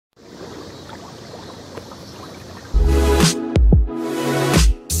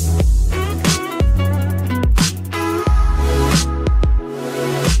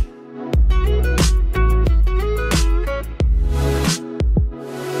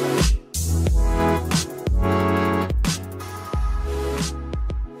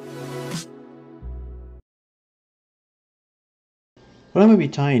What I'm going to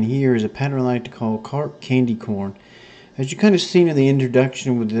be tying here is a pattern I like to call Carp Candy Corn. As you kind of seen in the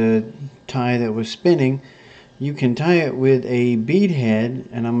introduction with the tie that was spinning, you can tie it with a bead head,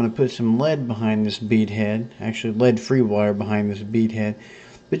 and I'm going to put some lead behind this bead head, actually lead-free wire behind this bead head.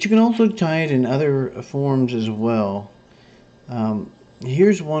 But you can also tie it in other forms as well.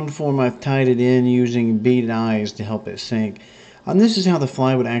 Here's one form I've tied it in using beaded eyes to help it sink. And this is how the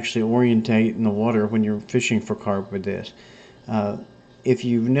fly would actually orientate in the water when you're fishing for carp with this. If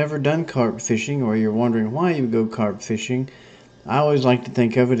you've never done carp fishing, or you're wondering why you would go carp fishing, I always like to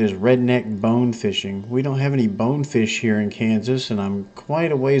think of it as redneck bone fishing. We don't have any bonefish here in Kansas, and I'm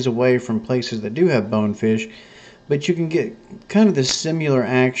quite a ways away from places that do have bonefish, but you can get kind of the similar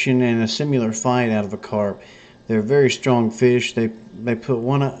action and a similar fight out of a carp. They're very strong fish. They put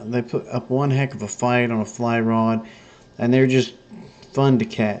up one heck of a fight on a fly rod, and they're just fun to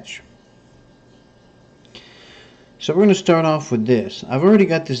catch. So we're going to start off with this. I've already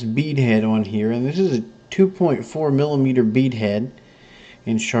got this bead head on here, and this is a 2.4 millimeter bead head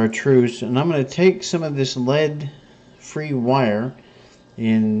in Chartreuse, and I'm going to take some of this lead-free wire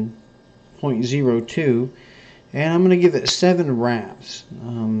in 0.02, and I'm going to give it 7 wraps.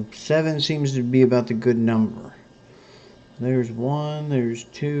 7 seems to be about the good number. There's 1, there's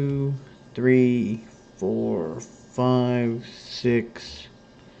 2, 3, 4, 5, 6,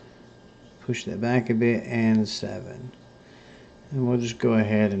 push that back a bit, and 7. And we'll just go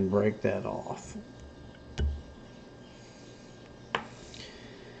ahead and break that off.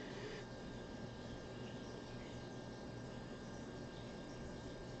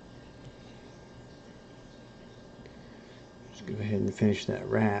 Just go ahead and finish that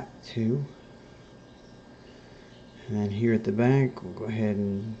wrap too. And then here at the back, we'll go ahead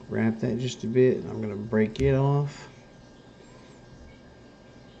and wrap that just a bit. And I'm going to break it off.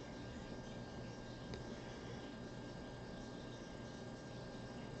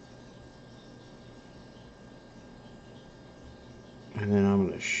 And then I'm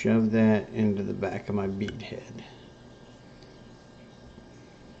going to shove that into the back of my bead head.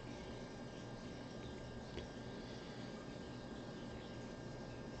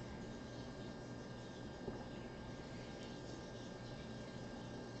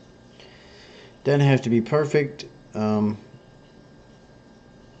 Doesn't have to be perfect. I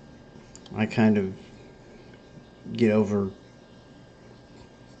kind of get over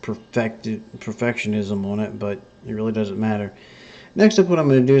perfectionism on it, but it really doesn't matter. Next up, what I'm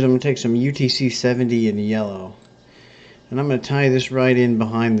going to do is I'm going to take some UTC 70 in yellow, and I'm going to tie this right in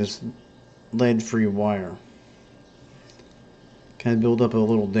behind this lead-free wire. Kind of build up a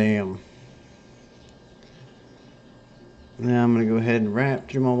little dam. Now I'm going to go ahead and wrap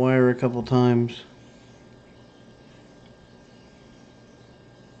through my wire a couple times.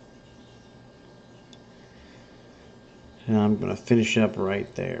 And I'm going to finish up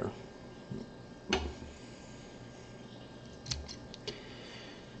right there.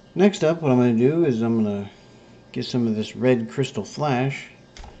 Next up, what I'm going to do is I'm going to get some of this red Krystal Flash.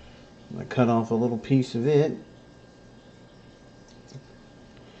 I'm going to cut off a little piece of it.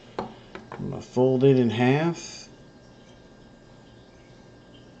 I'm going to fold it in half.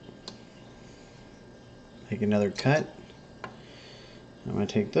 Make another cut. I'm going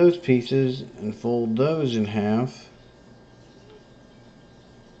to take those pieces and fold those in half.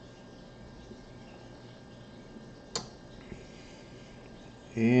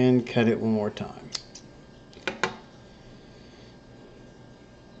 And cut it one more time.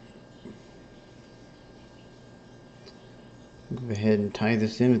 Go ahead and tie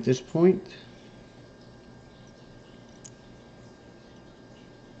this in at this point.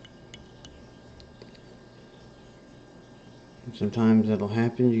 And sometimes that'll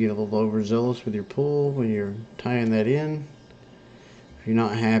happen. You get a little overzealous with your pull when you're tying that in. If you're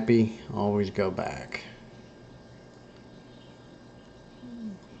not happy, always go back.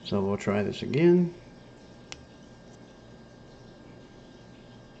 So we'll try this again.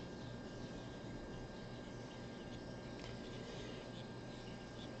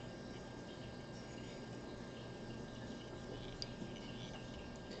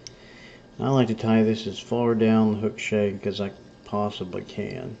 I like to tie this as far down the hook shag as I possibly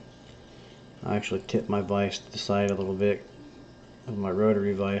can. I actually tip my vise to the side a little bit of my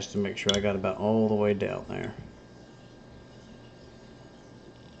rotary vise to make sure I got about all the way down there.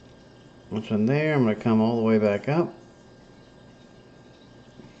 Once I'm there, I'm going to come all the way back up.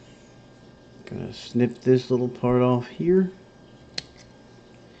 Going to snip this little part off here.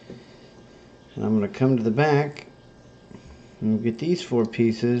 And I'm going to come to the back and we'll get these 4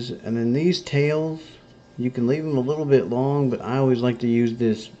 pieces. And then these tails, you can leave them a little bit long, but I always like to use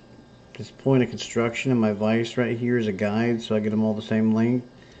this this point of construction, and my vise right here is a guide, so I get them all the same length,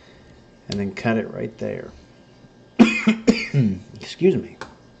 and then cut it right there. Excuse me.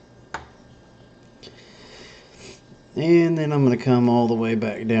 And then I'm going to come all the way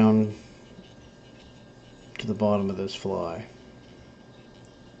back down to the bottom of this fly.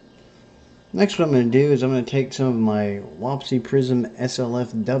 Next, what I'm going to do is I'm going to take some of my Wapsi Prism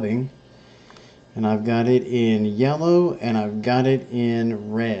SLF dubbing, and I've got it in yellow and I've got it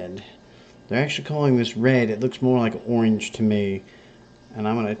in red. They're actually calling this red. It looks more like orange to me. And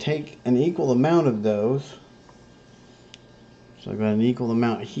I'm going to take an equal amount of those. So I've got an equal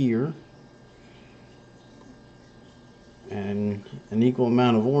amount here. And an equal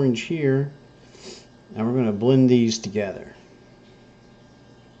amount of orange here. And we're going to blend these together.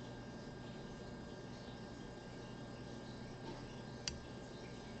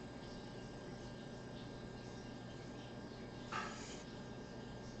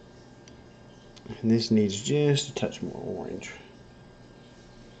 And this needs just a touch more orange.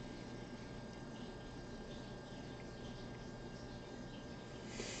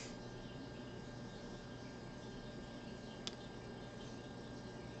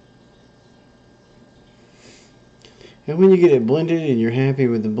 And when you get it blended and you're happy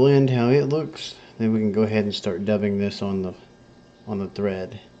with the blend, how it looks, then we can go ahead and start dubbing this on the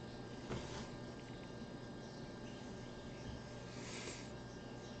thread.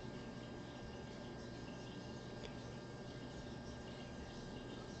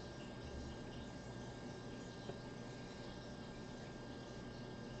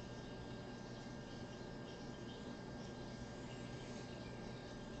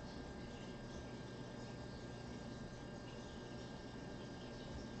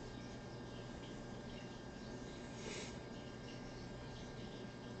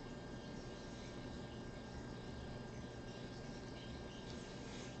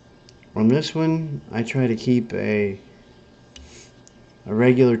 On this one, I try to keep a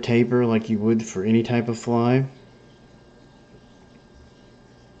regular taper like you would for any type of fly.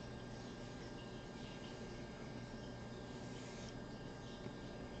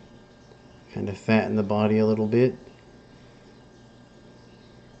 Kind of fatten the body a little bit.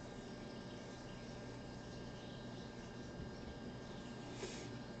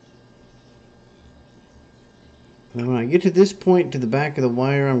 And when I get to this point to the back of the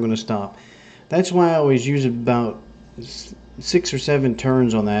wire, I'm going to stop. That's why I always use about 6 or 7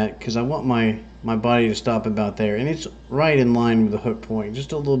 turns on that, because I want my body to stop about there. And it's right in line with the hook point,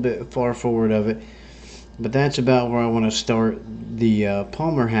 just a little bit far forward of it. But that's about where I want to start the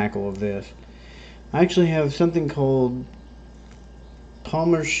Palmer hackle of this. I actually have something called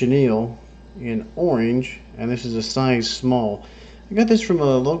Palmer Chenille in orange, and this is a size small. I got this from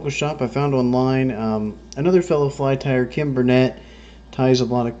a local shop I found online. Another fellow fly tyer, Kim Burnett, ties a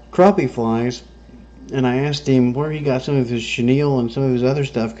lot of crappie flies, and I asked him where he got some of his chenille and some of his other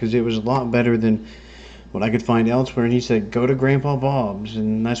stuff, because it was a lot better than what I could find elsewhere. And he said, go to Grandpa Bob's,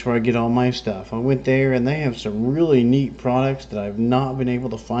 and that's where I get all my stuff. I went there, and they have some really neat products that I've not been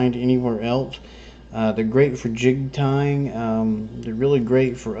able to find anywhere else. They're great for jig tying. They're really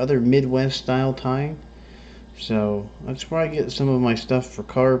great for other Midwest style tying. So that's where I get some of my stuff for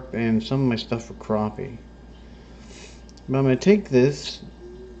carp and some of my stuff for crappie. But I'm going to take this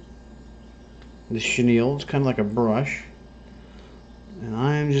chenille, it's kind of like a brush, and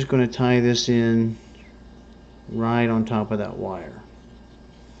I'm just going to tie this in right on top of that wire.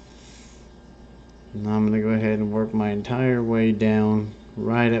 And I'm going to go ahead and work my entire way down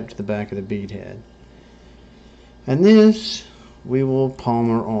right up to the back of the bead head. And this we will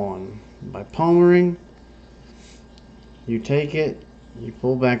palmer on. By palmering, you take it, you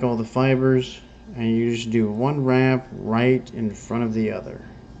pull back all the fibers, and you just do one wrap right in front of the other.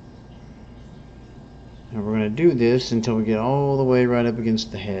 And we're going to do this until we get all the way right up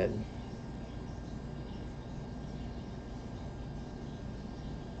against the head.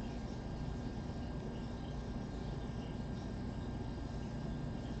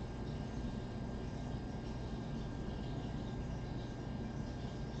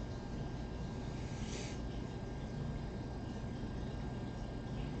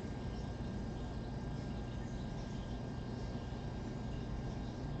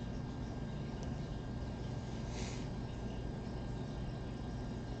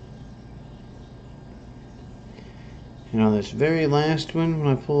 And on this very last one, when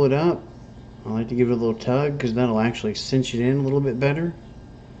I pull it up, I like to give it a little tug, because that'll actually cinch it in a little bit better.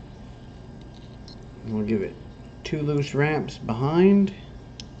 And we'll give it 2 loose wraps behind.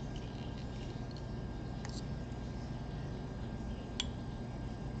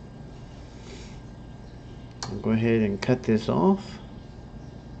 I'll go ahead and cut this off.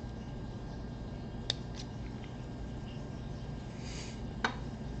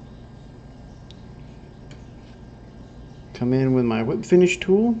 come in with my whip finish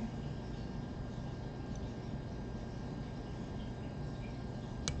tool.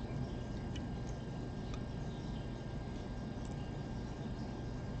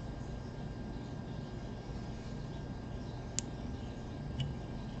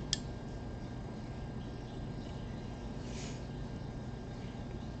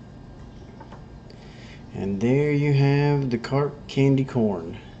 And there you have the carp candy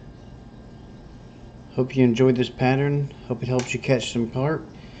corn. Hope you enjoyed this pattern. Hope it helps you catch some carp.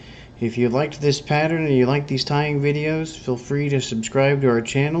 If you liked this pattern and you like these tying videos, feel free to subscribe to our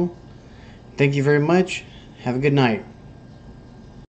channel. Thank you very much. Have a good night.